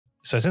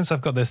So since I've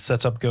got this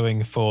setup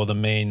going for the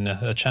main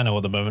channel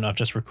at the moment, I've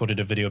just recorded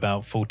a video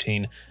about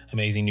 14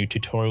 amazing new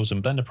tutorials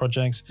and Blender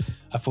projects.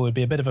 I thought it'd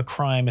be a bit of a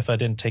crime if I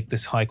didn't take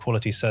this high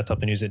quality setup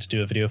and use it to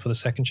do a video for the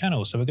second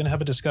channel. So we're going to have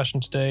a discussion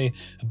today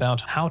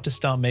about how to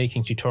start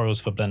making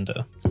tutorials for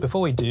Blender. Before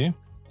we do,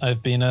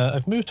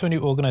 I've moved to a new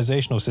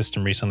organizational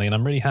system recently and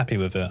I'm really happy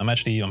with it.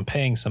 I'm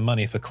paying some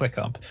money for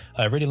ClickUp.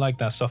 I really like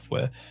that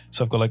software.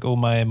 So I've got like all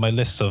my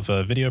lists of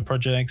video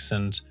projects,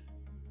 and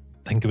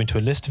then go into a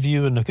list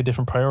view and look at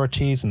different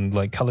priorities and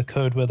like color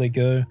code where they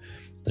go.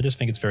 I just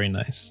think it's very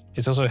nice.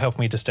 It's also helped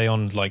me to stay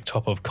on like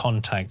top of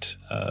contact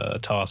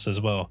tasks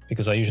as well,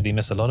 because I usually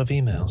miss a lot of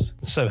emails.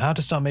 So how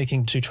to start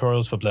making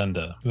tutorials for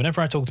Blender. Whenever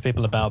I talk to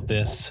people about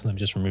this, let me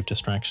just remove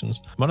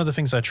distractions. One of the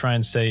things I try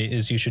and say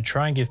is you should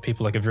try and give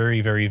people like a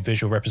very, very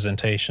visual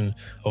representation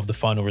of the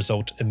final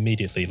result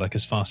immediately, like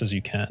as fast as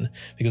you can.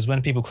 Because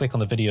when people click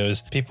on the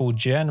videos, people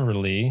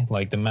generally,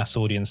 like the mass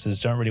audiences,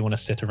 don't really want to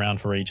sit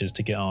around for ages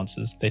to get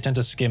answers. They tend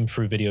to skim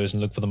through videos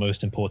and look for the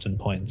most important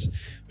points,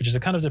 which is a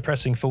kind of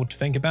depressing thought to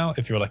think about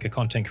if you're like a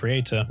content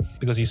creator,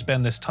 because you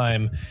spend this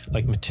time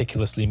like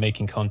meticulously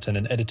making content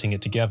and editing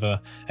it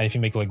together, and if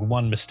you make like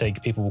one mistake,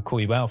 people will call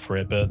you out for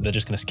it, but they're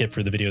just going to skip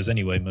through the videos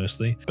anyway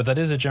mostly. But that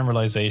is a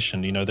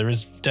generalization. You know, there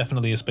is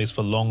definitely a space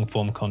for long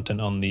form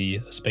content on the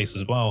space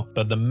as well,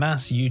 but the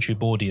mass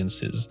YouTube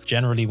audiences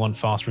generally want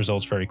fast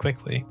results very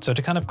quickly. So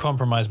to kind of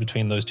compromise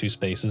between those two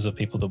spaces of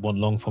people that want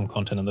long form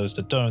content and those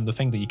that don't, the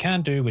thing that you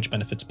can do, which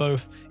benefits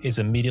both, is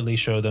immediately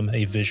show them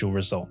a visual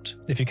result.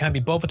 If you can be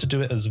bothered to do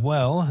it as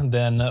well,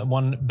 then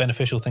one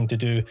beneficial thing to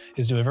do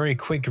is do a very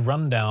quick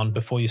rundown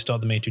before you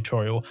start the main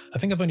tutorial. I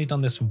think I've only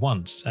done this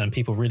once and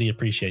people really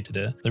appreciated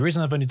it. The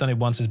reason I've only done it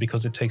once is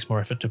because it takes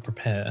more effort to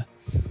prepare.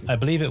 I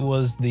believe it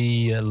was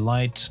the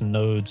light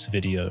nodes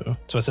video.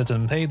 So I said to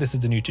them, hey, this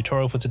is the new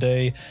tutorial for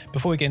today.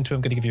 Before we get into it,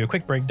 I'm going to give you a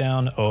quick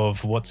breakdown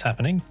of what's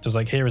happening. So it's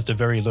like, here is the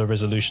very low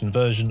resolution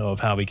version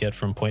of how we get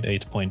from point A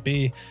to point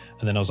B.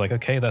 And then I was like,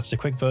 okay, that's the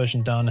quick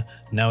version done.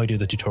 Now we do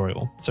the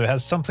tutorial. So it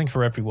has something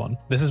for everyone.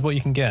 This is what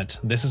you can get.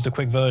 This is the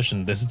quick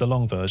version. This is the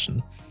long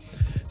version.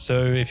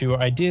 So if you were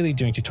ideally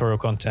doing tutorial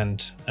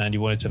content and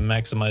you wanted to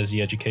maximize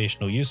the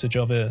educational usage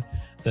of it,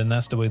 then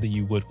that's the way that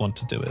you would want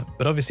to do it.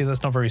 But obviously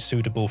that's not very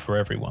suitable for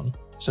everyone.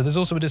 So there's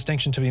also a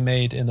distinction to be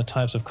made in the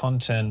types of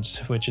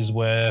content, which is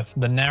where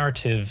the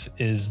narrative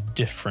is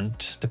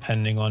different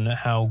depending on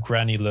how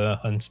granular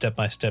and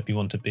step-by-step you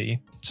want to be.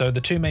 So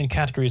the two main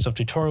categories of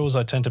tutorials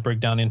I tend to break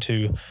down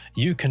into,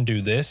 you can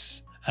do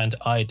this, and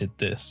I did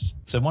this.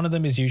 So one of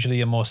them is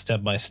usually a more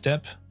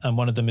step-by-step, and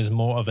one of them is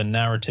more of a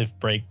narrative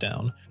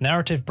breakdown.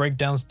 Narrative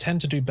breakdowns tend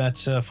to do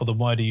better for the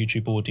wider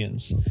YouTube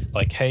audience.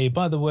 Like, hey,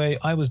 by the way,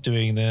 I was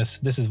doing this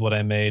is what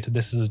I made,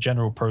 this is a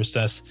general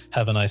process,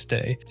 have a nice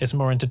day. It's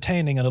more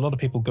entertaining, and a lot of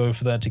people go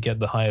for that to get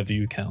the higher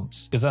view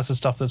counts, because that's the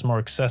stuff that's more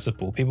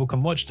accessible. People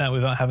can watch that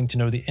without having to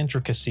know the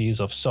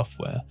intricacies of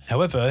software.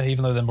 However,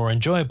 even though they're more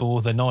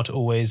enjoyable, they're not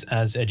always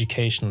as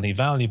educationally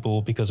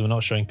valuable, because we're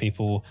not showing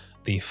people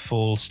the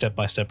full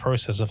step-by-step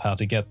process of how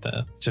to get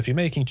there. So if you're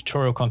making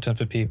tutorial content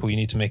for people, you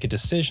need to make a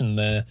decision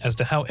there as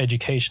to how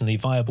educationally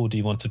viable do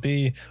you want to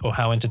be, or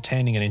how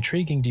entertaining and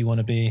intriguing do you want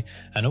to be,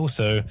 and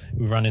also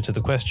we run into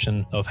the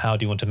question of how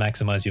do you want to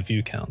maximize your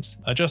view counts.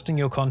 Adjusting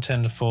your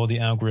content for the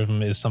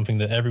algorithm is something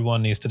that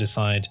everyone needs to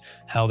decide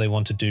how they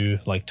want to do,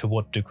 like to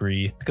what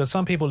degree, because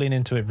some people lean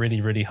into it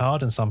really, really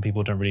hard and some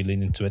people don't really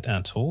lean into it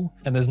at all,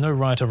 and there's no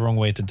right or wrong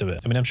way to do it.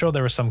 I mean, I'm sure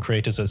there are some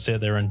creators that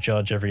sit there and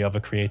judge every other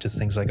creator's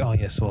things like, oh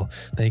yes, well,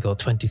 they got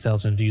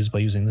 20,000 views by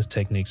using this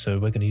technique, so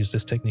we're going to use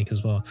this technique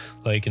as well.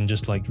 Like, and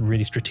just like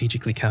really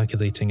strategically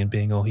calculating and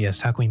being, oh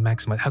yes, how can we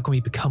maximize, how can we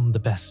become the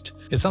best?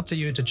 It's up to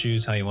you to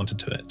choose how you want to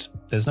do it.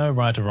 There's no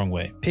right or wrong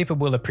way. People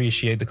will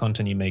appreciate the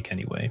content you make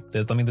anyway.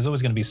 There's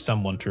always going to be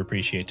someone to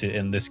appreciate it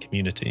in this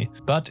community,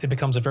 but it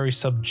becomes a very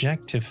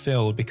subjective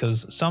field,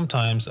 because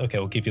sometimes, okay,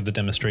 I'll give you the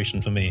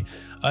demonstration for me.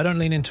 I don't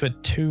lean into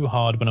it too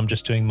hard when I'm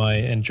just doing my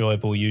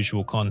enjoyable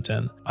usual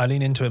content. I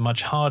lean into it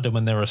much harder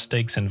when there are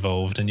stakes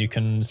involved, and you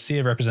can see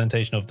a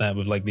representation of that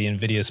with like the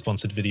Nvidia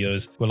sponsored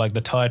videos where like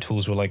the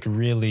titles were like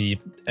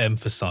really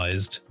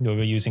emphasized. We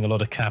were using a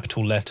lot of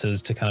capital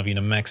letters to kind of, you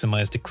know,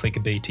 maximize the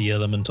clickbaity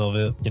element of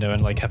it, you know,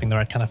 and like having the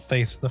right kind of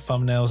face at the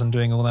thumbnails and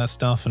doing all that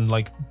stuff, and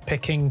like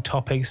picking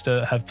topics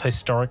that have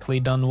historically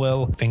done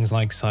well. Things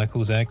like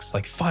Cycles X,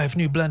 like 5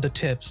 new Blender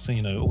tips,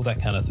 you know, all that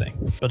kind of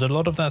thing. But a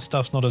lot of that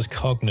stuff's not as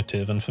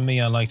cognitive, and for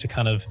me, I like to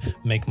kind of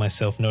make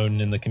myself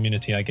known in the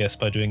community, I guess,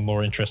 by doing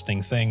more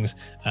interesting things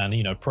and,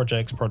 you know,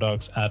 projects,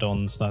 products,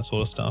 add-ons, that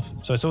sort of stuff.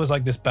 So it's always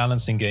like this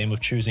balancing game of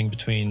choosing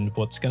between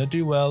what's going to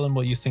do well and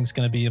what you think is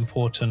going to be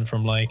important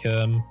from like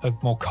a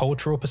more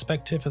cultural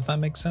perspective, if that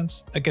makes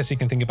sense. I guess you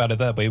can think about it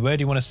that way. Where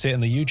do you want to sit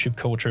in the YouTube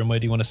culture and where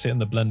do you want to sit in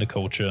the Blender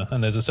culture?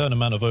 And there's a certain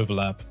amount of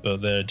overlap,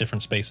 but they're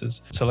different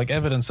spaces. So like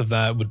evidence of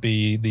that would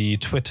be the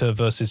Twitter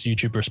versus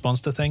YouTube response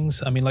to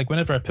things. I mean, like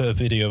whenever I put a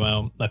video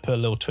out, I put a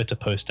little Twitter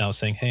post out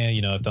saying, hey,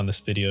 you know, I've done this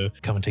video,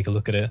 come and take a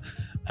look at it.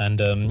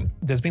 And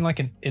there's been like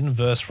an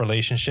inverse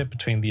relationship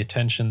between the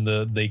attention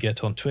that they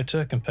get on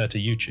Twitter compared to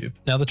YouTube.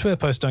 Now, the Twitter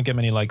posts don't get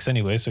many likes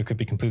anyway, so it could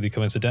be completely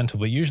coincidental,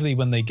 but usually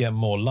when they get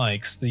more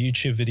likes, the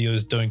YouTube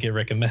videos don't get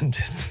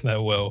recommended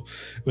that well,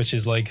 which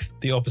is like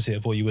the opposite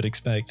of what you would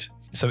expect.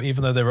 So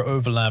even though there are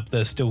overlap,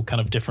 there's still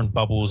kind of different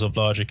bubbles of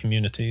larger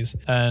communities.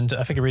 And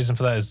I think a reason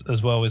for that is,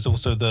 as well, is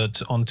also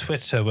that on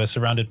Twitter, we're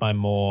surrounded by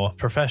more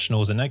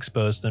professionals and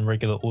experts than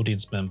regular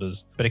audience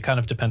members. But it kind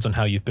of depends on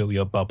how you've built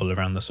your bubble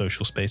around the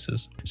social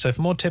spaces. So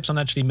for more tips on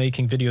actually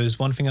making videos,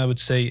 one thing I would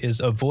say is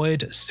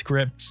avoid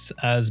scripts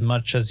as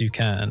much as you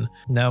can.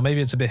 Now,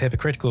 maybe it's a bit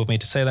hypocritical of me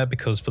to say that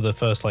because for the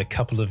first like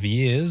couple of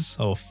years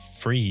or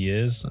 3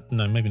 years,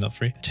 no, maybe not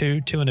 3,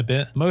 two and a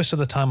bit, most of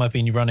the time I've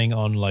been running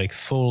on like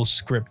full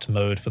script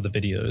mode for the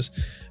videos.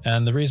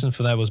 And the reason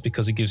for that was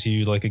because it gives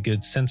you like a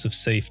good sense of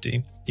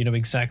safety. You know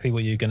exactly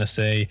what you're going to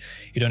say.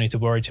 You don't need to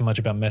worry too much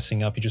about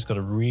messing up. You just got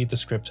to read the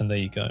script and there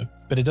you go.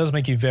 But it does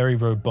make you very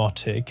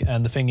robotic.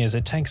 And the thing is,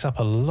 it takes up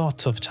a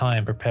lot of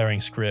time preparing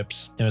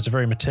scripts. You know, it's a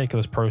very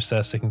meticulous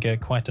process. It can get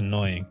quite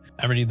annoying.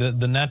 And really the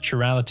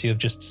naturality of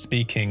just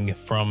speaking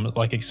from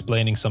like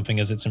explaining something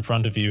as it's in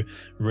front of you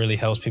really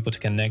helps people to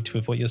connect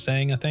with what you're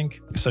saying, I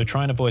think. So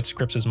try and avoid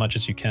scripts as much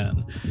as you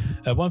can.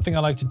 One thing I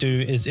like to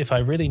do is if I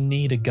really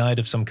need a guide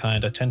of some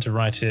kind, I tend to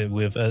write it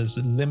with as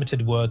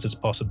limited words as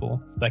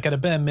possible. Like at a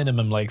bare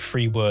minimum, like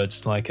 3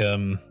 words, like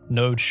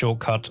node,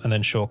 shortcut, and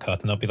then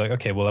shortcut. And I'll be like,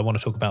 okay, well, I want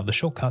to talk about the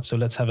shortcut. So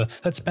let's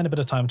spend a bit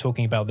of time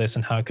talking about this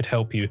and how it could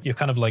help you. You're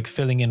kind of like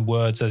filling in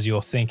words as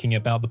you're thinking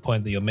about the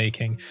point that you're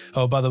making.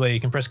 Oh, by the way,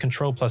 you can press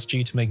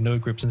Ctrl+G to make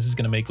node groups. And this is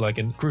going to make like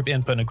a group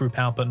input and a group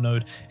output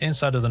node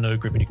inside of the node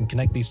group. And you can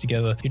connect these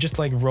together. You're just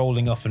like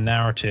rolling off a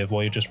narrative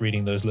while you're just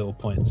reading those little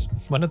points.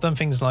 When I've done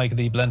things like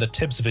the Blender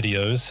tips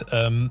videos,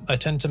 I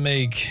tend to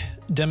make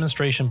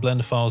demonstration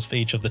Blender files for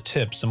each of the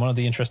tips. And one of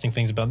the interesting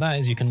things about that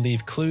is you can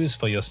leave clues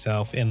for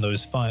yourself in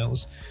those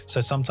files.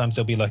 So sometimes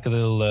there'll be like a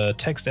little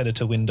text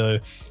editor window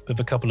with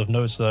a couple of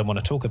notes that I want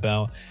to talk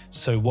about.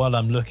 So while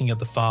I'm looking at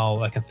the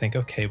file, I can think,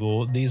 okay,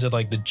 well, these are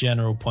like the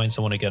general points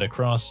I want to get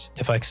across.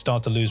 If I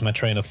start to lose my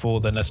train of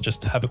thought, then let's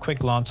just have a quick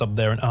glance up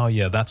there and, oh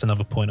yeah, that's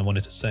another point I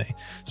wanted to say.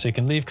 So you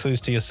can leave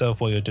clues to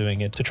yourself while you're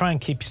doing it to try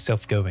and keep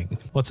yourself going.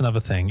 What's another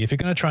thing? If you're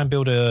going to try and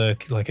build a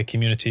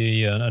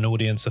community, an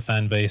audience, a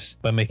fan base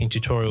by making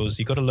tutorials,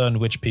 you got to learn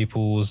which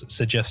people's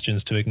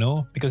suggestions to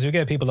ignore, because you'll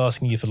get people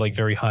asking you for like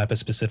very hyper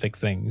specific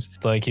things.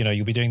 Like, you know,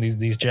 you'll be doing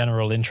these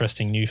general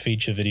interesting new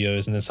feature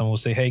videos and then someone will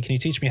say, hey, can you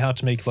teach me how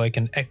to make like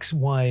an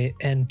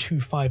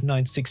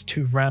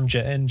XYN25962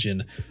 ramjet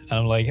engine? And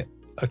I'm like,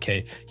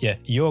 okay, yeah,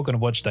 you're going to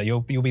watch that.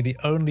 You'll be the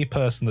only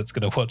person that's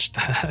going to watch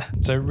that.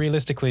 So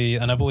realistically,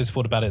 and I've always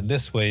thought about it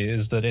this way,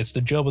 is that it's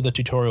the job of the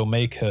tutorial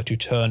maker to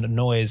turn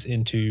noise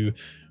into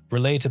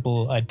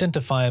relatable,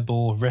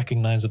 identifiable,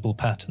 recognizable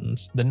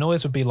patterns. The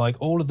noise would be like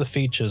all of the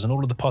features and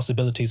all of the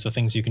possibilities for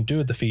things you can do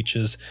with the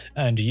features,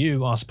 and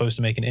you are supposed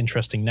to make an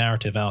interesting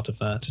narrative out of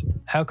that.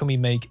 How can we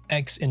make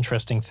X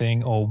interesting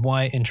thing or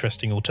Y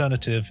interesting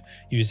alternative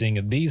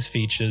using these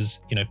features,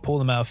 you know, pull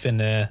them out of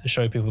thin air,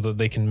 show people that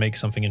they can make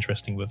something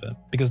interesting with it.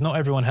 Because not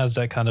everyone has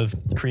that kind of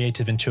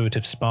creative,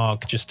 intuitive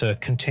spark just to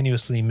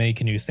continuously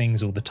make new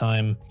things all the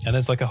time. And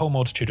there's like a whole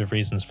multitude of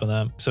reasons for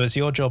that. So it's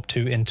your job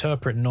to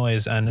interpret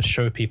noise and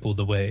show people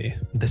the way.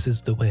 This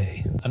is the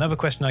way. Another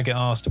question I get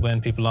asked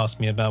when people ask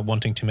me about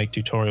wanting to make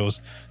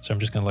tutorials, so I'm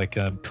just gonna like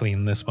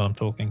clean this while I'm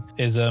talking,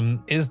 is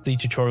the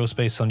tutorial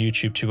space on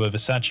YouTube too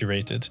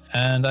oversaturated?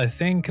 And I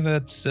think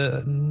that's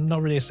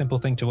not really a simple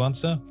thing to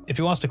answer. If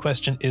you asked a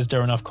question, is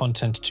there enough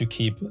content to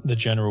keep the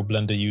general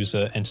Blender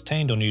user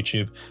entertained on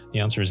YouTube? The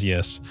answer is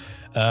yes.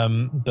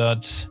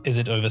 But is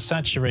it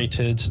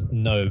oversaturated?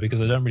 No, because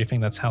I don't really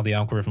think that's how the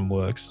algorithm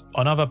works.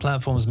 On other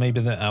platforms,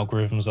 maybe the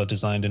algorithms are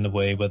designed in a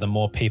way where the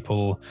more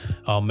people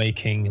are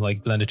making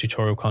like Blender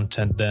tutorial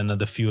content, then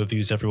the fewer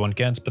views everyone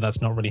gets, but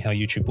that's not really how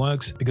YouTube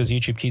works, because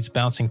YouTube keeps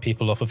bouncing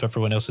people off of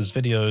everyone else's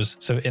videos.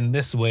 So in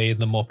this way,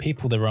 the more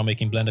people there are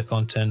making Blender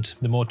content,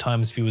 the more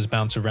times viewers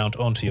bounce around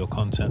onto your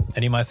content.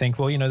 And you might think,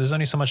 well, you know, there's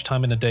only so much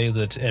time in a day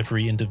that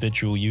every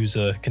individual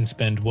user can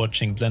spend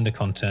watching Blender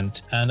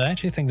content. And I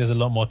actually think there's a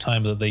lot more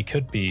time that they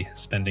could be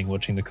spending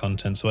watching the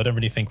content. So I don't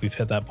really think we've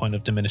hit that point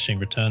of diminishing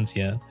returns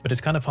yet, but it's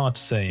kind of hard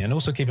to say. And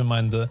also keep in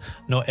mind that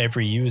not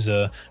every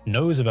user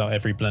knows about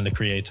every Blender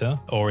creator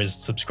or is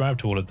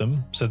subscribed to all of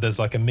them. So there's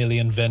like a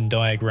million Venn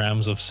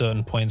diagrams of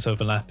certain points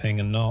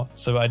overlapping and not.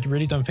 So I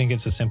really don't think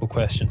it's a simple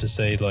question to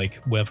say like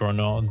whether or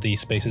not the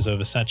space is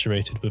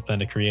oversaturated with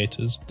Blender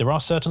creators. There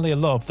are certainly a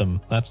lot of them.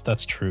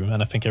 That's true.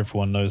 And I think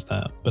everyone knows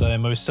that. But I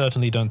most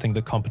certainly don't think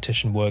that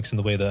competition works in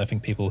the way that I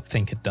think people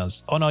think it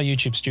does. On our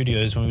YouTube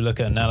studios, when we look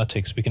at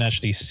analytics, we can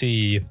actually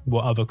see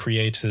what other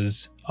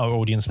creators our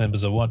audience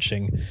members are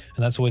watching,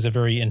 and that's always a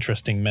very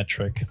interesting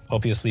metric.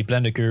 Obviously,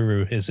 Blender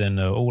Guru is in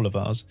all of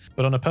ours,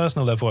 but on a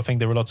personal level, I think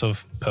there are lots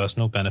of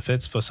personal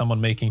benefits for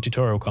someone making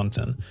tutorial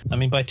content. I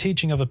mean, by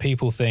teaching other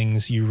people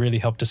things, you really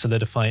help to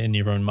solidify it in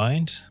your own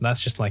mind.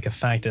 That's just like a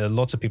fact.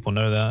 Lots of people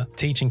know that.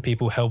 Teaching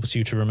people helps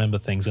you to remember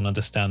things and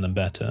understand them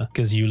better,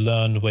 because you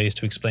learn ways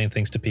to explain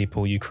things to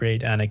people. You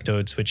create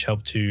anecdotes which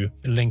help to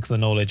link the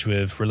knowledge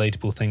with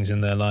relatable things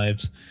in their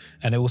lives,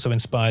 and it also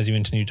inspires you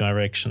into new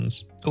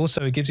directions.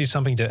 Also, it gives you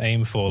something to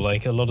aim for.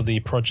 Like a lot of the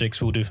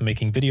projects we'll do for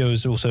making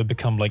videos also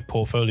become like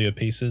portfolio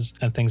pieces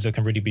and things that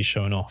can really be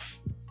shown off.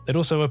 It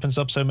also opens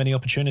up so many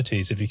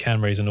opportunities if you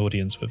can raise an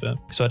audience with it.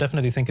 So I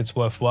definitely think it's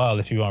worthwhile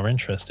if you are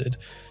interested.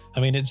 I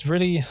mean, it's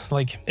really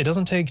like, it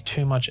doesn't take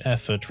too much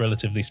effort,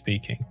 relatively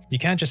speaking. You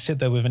can't just sit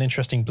there with an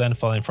interesting blend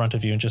file in front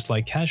of you and just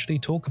like casually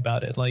talk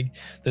about it. Like,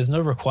 there's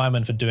no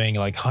requirement for doing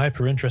like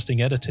hyper interesting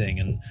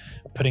editing and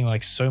putting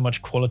like so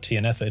much quality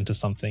and effort into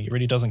something. It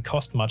really doesn't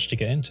cost much to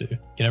get into.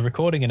 You know,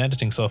 recording and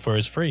editing software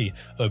is free.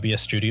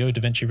 OBS Studio,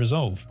 DaVinci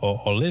Resolve,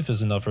 or Live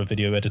is another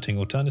video editing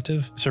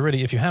alternative. So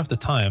really, if you have the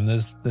time,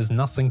 there's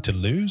nothing to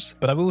lose.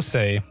 But I will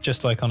say,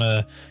 just like on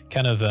a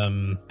kind of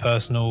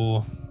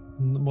personal,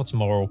 what's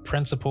moral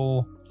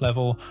principle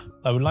level,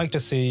 I would like to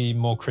see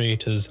more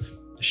creators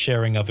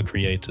sharing other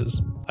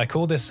creators. I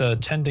call this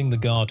tending the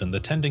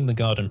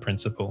garden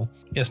principle.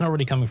 It's not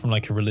really coming from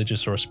like a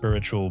religious or a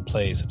spiritual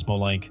place. It's more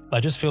like,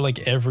 I just feel like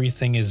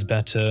everything is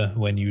better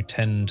when you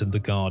tend the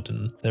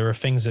garden. There are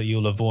things that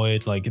you'll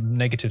avoid, like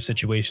negative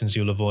situations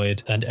you'll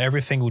avoid, and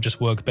everything will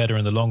just work better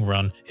in the long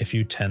run if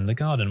you tend the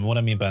garden. What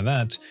I mean by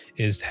that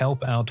is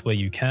help out where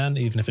you can,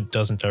 even if it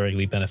doesn't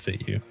directly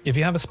benefit you. If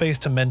you have a space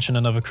to mention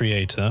another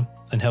creator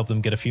and help them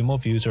get a few more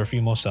views or a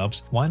few more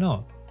subs, why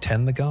not?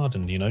 Tend the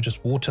garden, you know,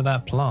 just water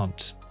that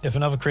plant. If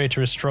another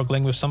creator is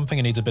struggling with something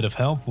and needs a bit of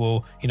help,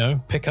 well, you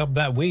know, pick up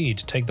that weed,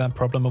 take that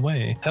problem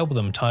away, help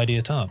them tidy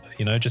it up,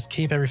 you know, just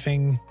keep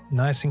everything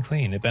nice and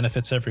clean. It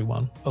benefits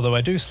everyone. Although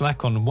I do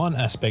slack on one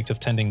aspect of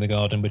tending the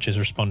garden, which is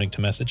responding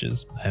to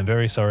messages. I am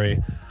very sorry.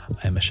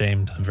 I am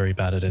ashamed. I'm very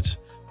bad at it.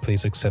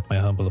 Please accept my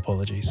humble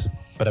apologies.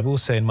 But I will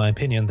say, in my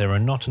opinion, there are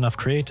not enough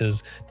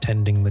creators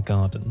tending the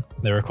garden.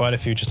 There are quite a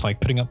few just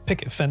like putting up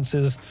picket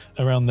fences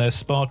around their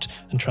spot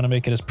and trying to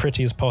make it as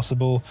pretty as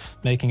possible,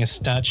 making a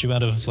statue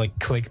out of like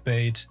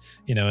clickbait,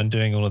 you know, and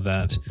doing all of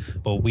that.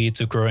 Or weeds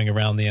are growing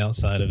around the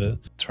outside of it.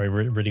 It's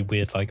really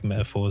weird like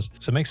metaphors.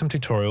 So make some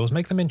tutorials,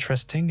 make them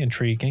interesting,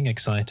 intriguing,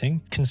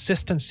 exciting.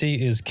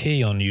 Consistency is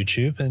key on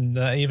YouTube, and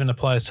that even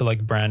applies to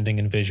like branding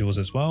and visuals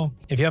as well.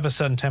 If you have a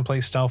certain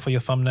template style for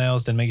your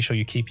thumbnails, then make sure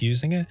you keep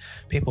using it.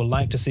 People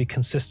like to see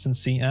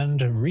consistency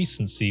and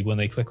recency when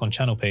they click on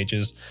channel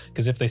pages,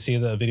 because if they see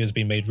that a video has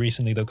been made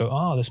recently, they'll go,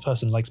 oh, this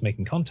person likes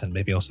making content,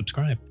 maybe I'll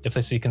subscribe. If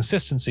they see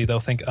consistency, they'll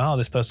think, oh,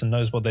 this person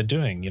knows what they're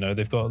doing, you know,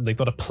 they've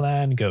got a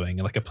plan going,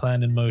 like a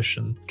plan in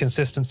motion.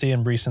 Consistency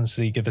and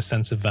recency give a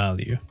sense of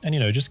value, and you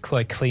know, just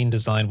like clean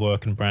design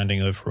work and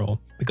branding overall,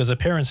 because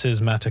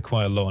appearances matter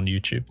quite a lot on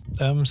YouTube.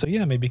 So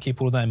yeah, maybe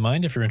keep all of that in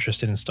mind if you're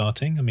interested in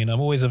starting. I mean,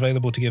 I'm always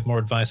available to give more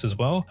advice as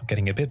well. I'm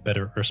getting a bit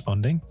better at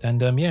responding,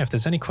 and yeah, if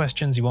there's any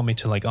questions you want me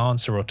to like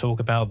answer or talk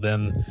about,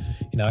 then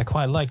you know, I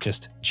quite like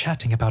just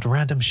chatting about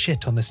random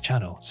shit on this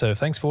channel. So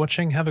thanks for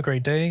watching, have a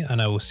great day,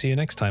 and I will see you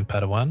next time,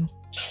 Padawan.